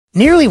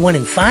Nearly 1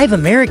 in 5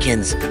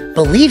 Americans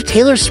believe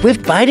Taylor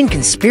Swift-Biden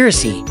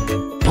conspiracy.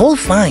 Poll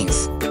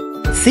finds.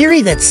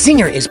 Theory that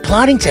singer is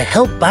plotting to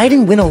help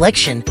Biden win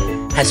election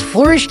has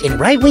flourished in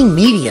right-wing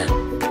media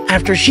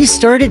after she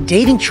started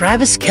dating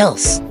Travis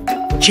Kelce.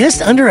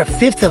 Just under a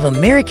fifth of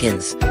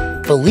Americans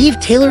believe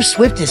Taylor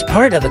Swift is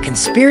part of a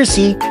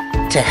conspiracy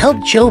to help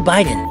Joe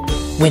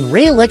Biden win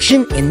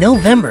re-election in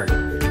November,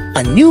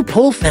 a new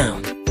poll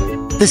found.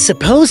 The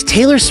supposed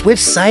Taylor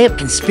Swift psyop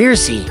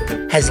conspiracy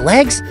has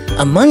legs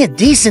among a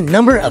decent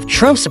number of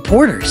Trump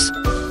supporters,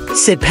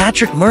 said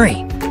Patrick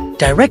Murray,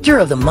 director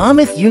of the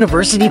Monmouth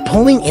University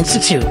Polling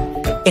Institute,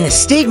 in a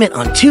statement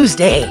on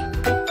Tuesday.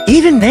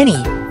 Even many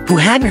who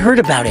hadn't heard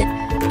about it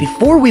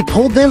before we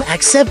polled them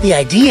accept the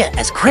idea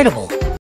as credible.